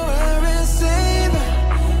 Maybe we're insane, but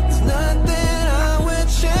there's nothing I would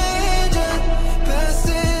change. I'm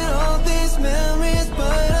passing all these memories,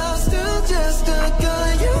 but I'm still just stuck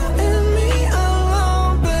on you and me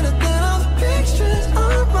alone. Better than all the pictures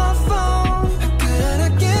on my phone. How could I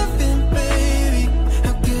not give in, baby?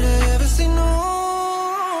 How could I ever say no?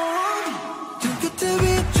 Too good to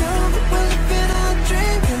be true, but we're living our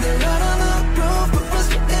dream. Candlelight on the roof, but we're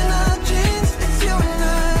still in our jeans. It's you and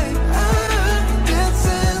I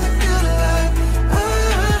dancing the good life.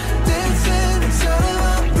 Dancing inside of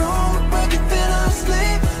our room, but we're giving up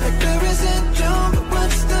sleep. Like Paris in June, but we're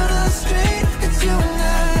just on the street. It's you and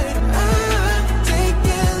I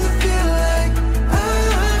taking the good life.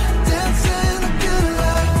 Dancing the good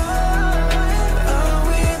life. Are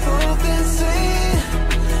we both insane?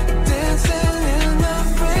 Dancing in the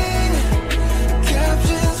rain.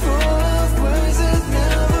 Captions full of words that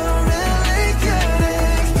never really could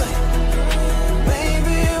explain.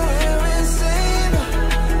 Maybe we're insane, but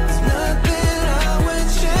there's nothing I would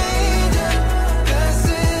change. I'm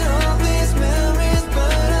passing all these memories,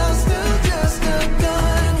 but I'm still just stuck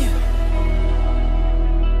on you.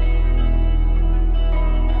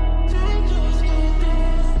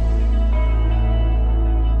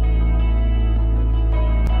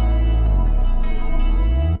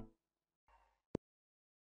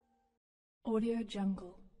 Audio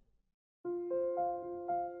Jungle.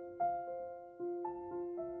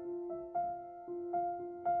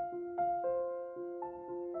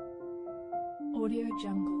 Audio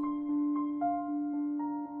Jungle.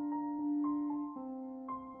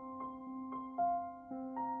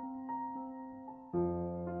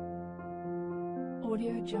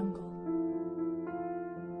 Audio Jungle.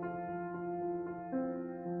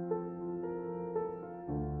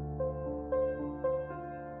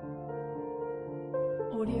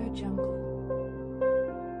 Audio Jungle.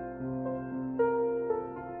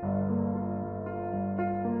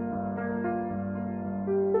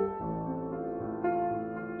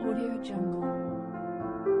 Audio Jungle.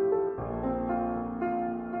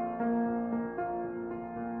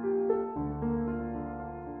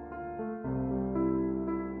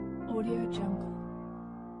 Audio Jungle.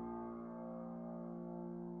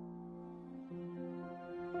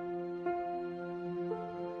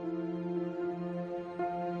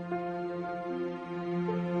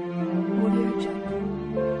 Audio Jungle.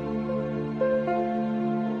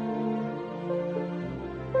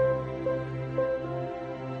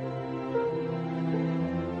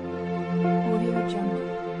 Audio Jungle.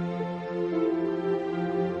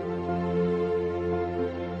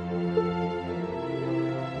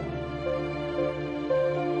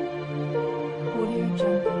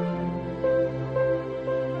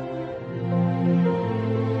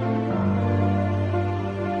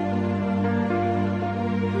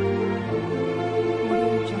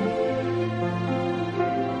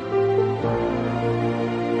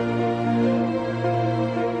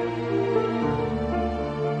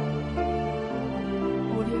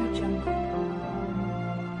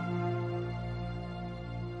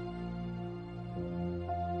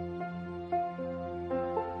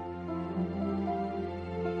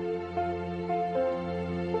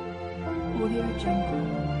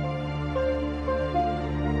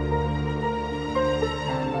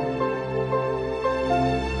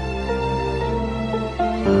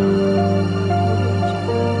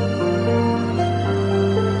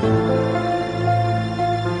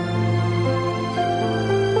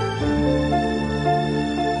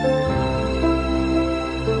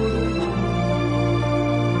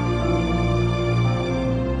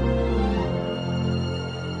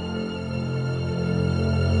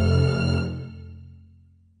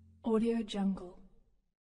 Audio Jungle.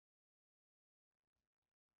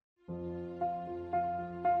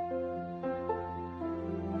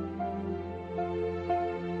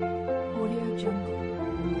 Audio Jungle.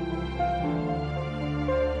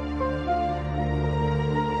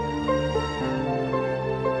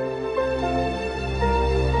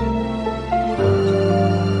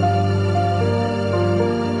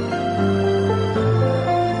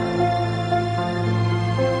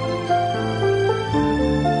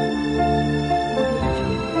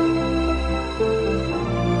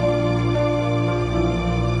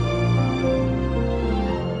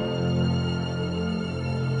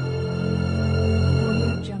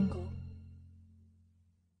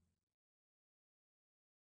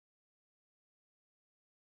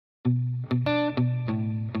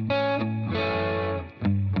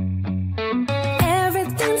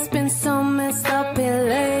 Everything's been so messed up here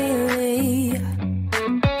lately.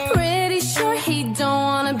 Pretty sure he don't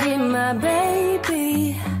wanna be my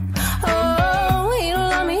baby. Oh, he don't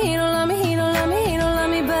love me, he don't love me, he don't love me, he don't love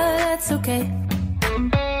me, but that's okay.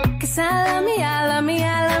 'Cause I love me, I love me,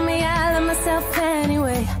 I love me, I love myself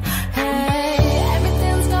anyway. Hey,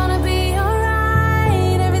 everything's gonna be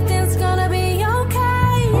alright, everything's gonna be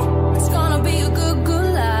okay. It's gonna be a good, good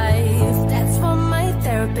life. That's what my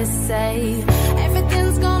therapist say.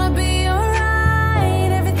 Everything's gonna be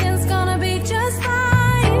alright, everything's gonna be just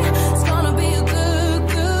fine. It's gonna be a good,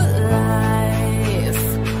 good life.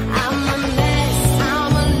 I'm a mess,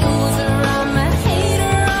 I'm a loser, I'm a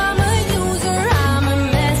hater, I'm a user, I'm a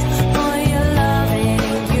mess. Boy, you're loving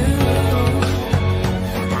you.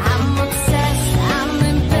 I'm obsessed, I'm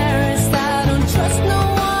embarrassed, I don't trust no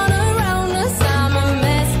one around us. I'm a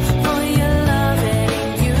mess. Boy, you're loving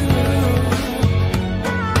you.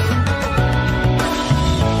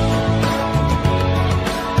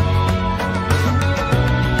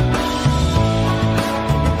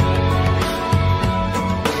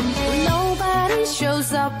 Nobody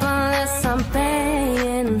shows up unless I'm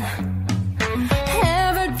paying.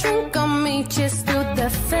 Ever drink on me just to the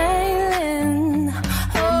failing.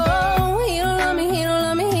 Oh, he don't love me, he don't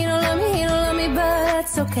love me, he don't love me, he don't love me, but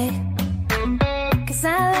that's okay. 'Cause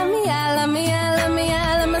I love me, I love me, I love me,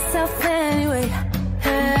 I love myself anyway.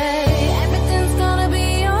 Hey, everything's gonna be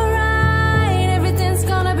alright, everything's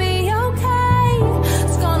gonna be okay.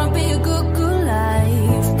 It's gonna be a good, good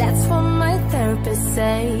life. That's what my therapist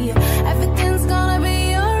say. Everything's gonna be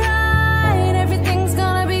alright, everything's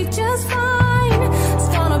gonna be just fine. It's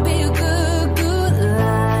gonna be a good, good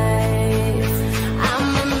life. I'm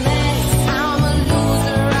a mess, I'm a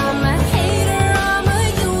loser, I'm a hater, I'm a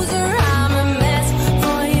user, I'm a mess.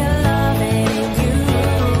 For your loving you.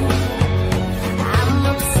 I'm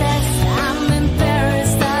obsessed, I'm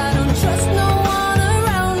embarrassed, I don't trust no one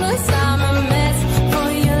around us. I'm a mess. For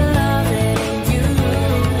your loving you.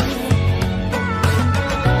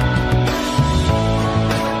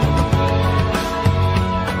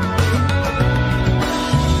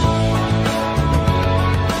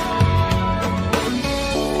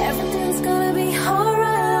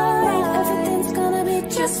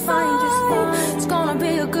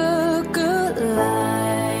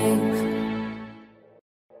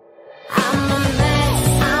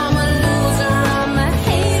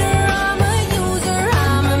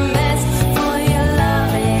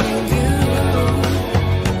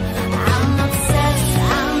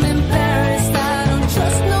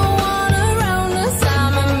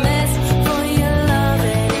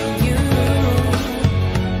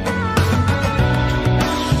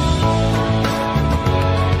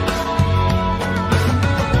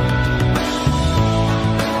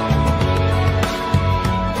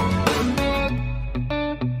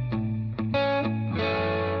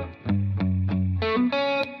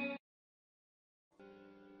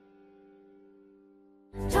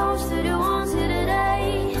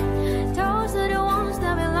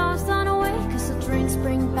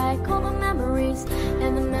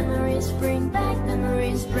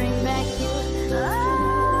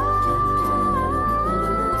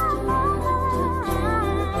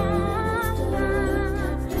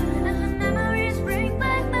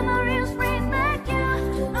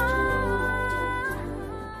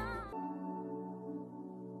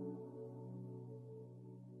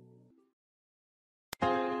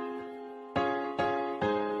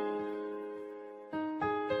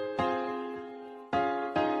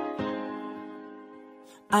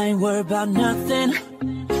 I ain't worried about nothing,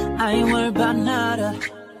 I ain't worried about nada.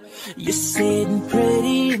 You're sitting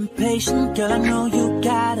pretty impatient, girl, I know you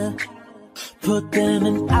gotta put them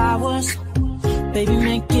in hours, baby,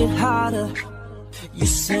 make it harder. You're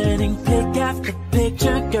sending pic after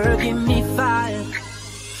picture, girl, give me fire.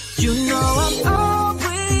 You know I'm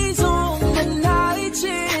always on the night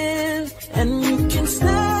shift, and you can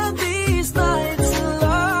stand these nights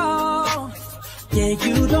alone. Yeah,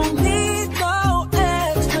 you don't need no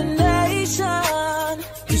explanation,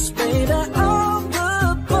 'cause baby, I'm the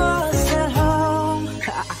boss at home.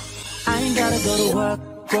 I ain't gotta go to work,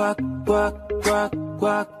 work, work, work,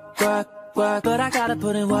 work, work, work, but I gotta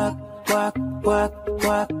put in work, work, work,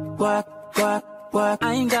 work, work, work, work.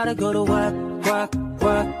 I ain't gotta go to work, work,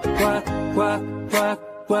 work, work, work, work,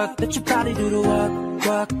 work. Let your body do the work,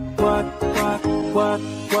 work, work, work, work,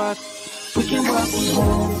 work. We can work from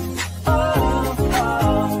home, oh,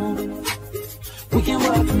 oh. We can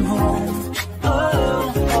work from home, oh,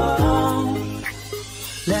 oh.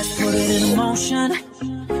 Let's put it in motion,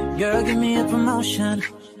 girl, give me a promotion.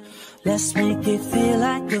 Let's make it feel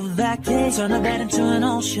like a vacation, turn the bed into an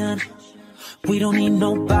ocean. We don't need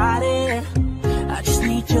nobody, I just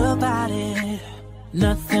need your body.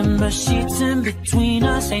 Nothing but sheets in between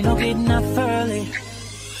us, ain't no getting up early.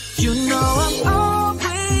 You know I'm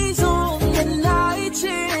always on the night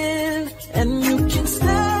shift, and you can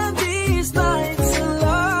stand these nights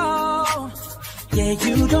alone. Yeah,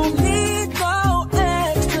 you don't need no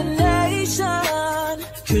explanation,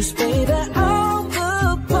 'cause baby, I'm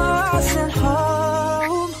the boss at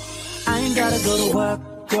home. I ain't gotta go to work,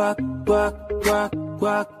 work, work, work,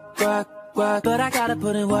 work, work, work, but I gotta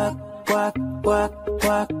put in work, work, work,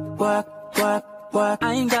 work, work, work, work.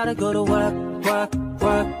 I ain't gotta go to work, work,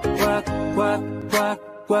 work, work, work, work,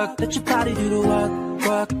 work. Let your body do the work,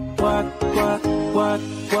 work, work, work, work,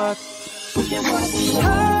 work. We can work from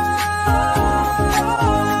home.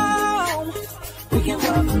 We can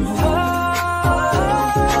work from home.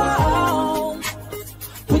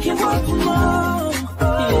 We can work from home.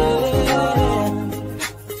 Yeah.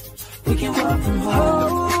 We can work from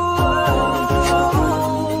home.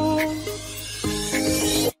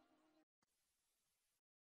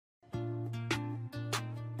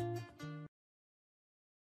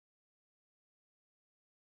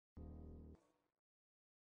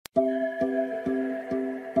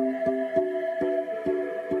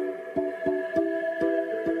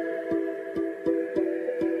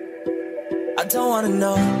 I don't wanna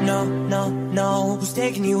know, no, no, no, who's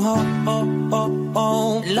taking you home, oh, oh,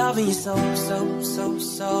 oh, loving you so, so, so,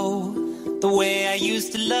 so, the way I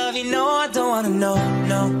used to love you. No, I don't wanna know,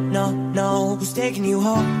 no, no, no, who's taking you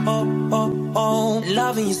home, oh, oh, oh,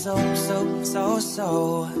 loving you so, so, so,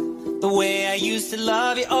 so, the way I used to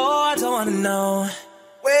love you. Oh, I don't wanna know.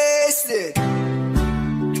 Wasted.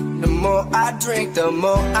 The more I drink, the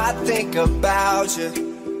more I think about you.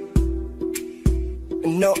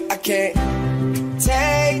 No, I can't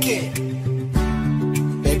take it.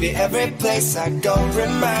 Baby, every place I go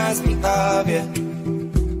reminds me of you.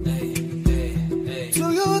 Do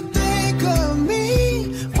you think of me,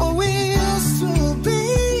 what we used to be?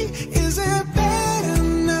 Is it better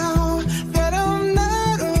now that I'm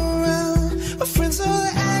not around? My friends are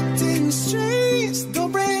acting strange,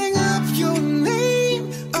 don't bring up your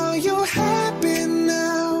name. Are you happy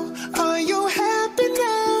now? Are you happy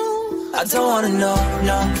now? I don't wanna know,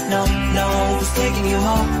 no, no, no, who's taking you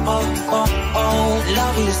home, oh, oh, oh,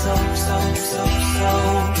 loving you so, so, so, so,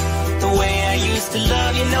 the way I used to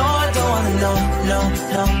love you. No, I don't wanna know, no,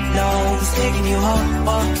 no, no, who's taking you home,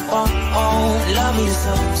 oh, oh, oh, loving you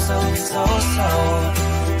so, so, so, so,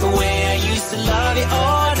 the way I used to love you.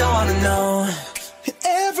 Oh, I don't wanna know.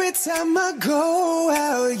 Every time I go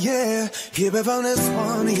out, yeah, hear it from this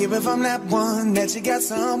one, hear it from that one, that you got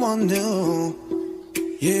someone new.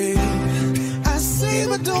 Yeah, I see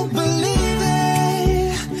but don't believe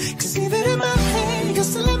it, 'cause even in my head, you're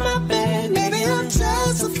still in my bed. Maybe I'm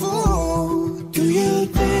just a fool. Do you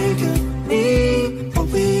think of me, what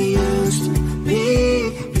we used to be?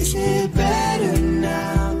 Is it better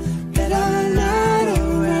now that I'm not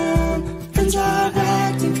around? Friends are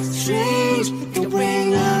acting strange, don't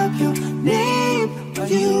bring up your name. Are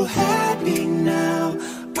you happy now?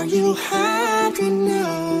 Are you happy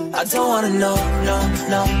now? I don't wanna know, no,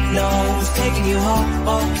 no, no, who's taking you home,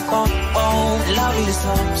 oh, oh, oh, loving you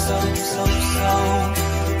so, so, so, so,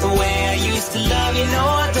 the way I used to love you. No,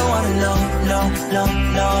 I don't wanna know, no, no,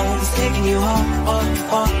 no, who's taking you home, oh,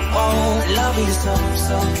 oh, oh, loving you so,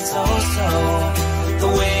 so, so, so, the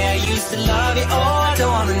way I used to love you. Oh, I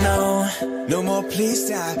don't wanna know. No more please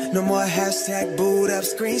stop, no more hashtag booed up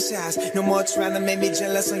screenshots. No more trying to make me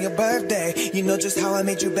jealous on your birthday. You know just how I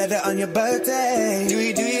made you better on your birthday. Do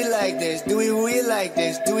you like this? Do we like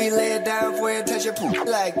this? Do we lay it down for you and touch your poop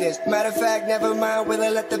like this? Matter of fact, never mind, will I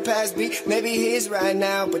let the past be? Maybe he is right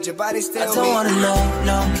now, but your body still I don't wanna know,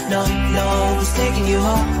 no, who's taking you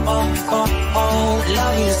home,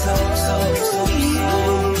 love you so.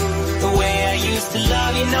 The way I used to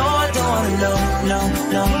love you, no, I don't wanna know,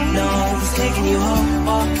 no, who's taking you home,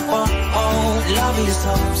 love you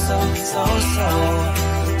so.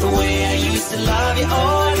 The way I used to love you,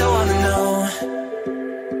 oh, I don't wanna know.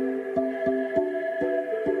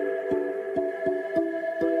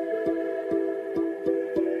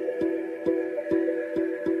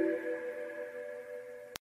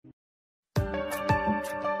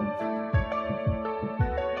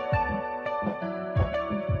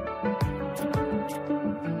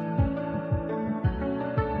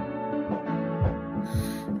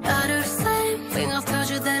 I do the same thing. I told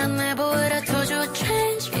you that I never would. I told you I'd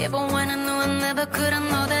change. Even when I knew I never could, I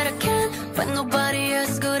know that I can. But nobody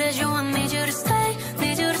as good as you. I need you to stay,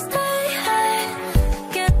 need you to stay. Hey,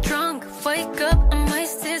 get drunk, wake up, I might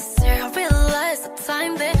sit here. I realize the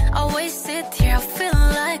time that I wasted here. I feel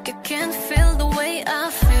like I can't feel the way I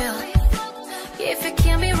feel. If you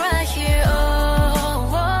can't be right here,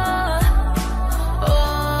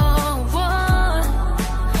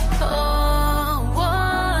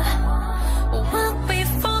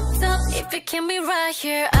 can be right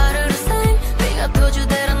here. I do the same thing. I told you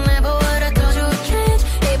that I never would. I told you I'd change.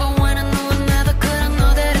 Even when I knew I never could, I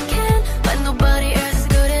know that I can. But nobody else as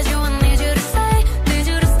good as you. I need you to stay, need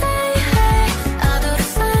you to stay. Hey, I do the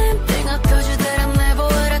same thing. I told you that I never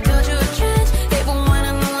would. I told you I'd change. Even when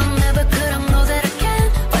I knew I never could, I know that I can.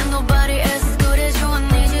 But nobody else as good as you. I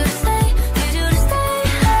need you to stay, need you to stay.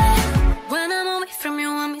 Hey, when I'm away from you,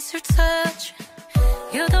 I miss your touch.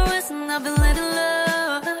 You're the reason I believe in love.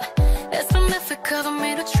 Cover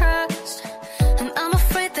me to trust, and I'm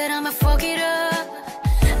afraid that I'ma fuck it up.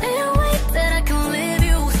 Ain't no way that I can leave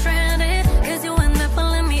you stranded, cause you will never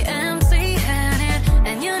let me empty-handed.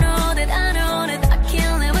 And you know that I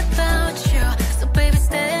can't live without you. So baby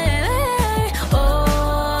stay.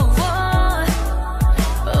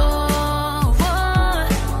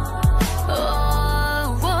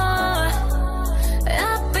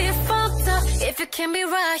 I'd be fucked up if you can't be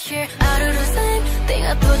right here. I do the same thing.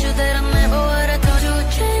 I told you that I never would. I told you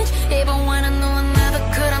I'd change. Even when I knew I never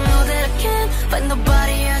could, I know that I can. But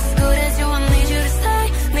nobody as good as you.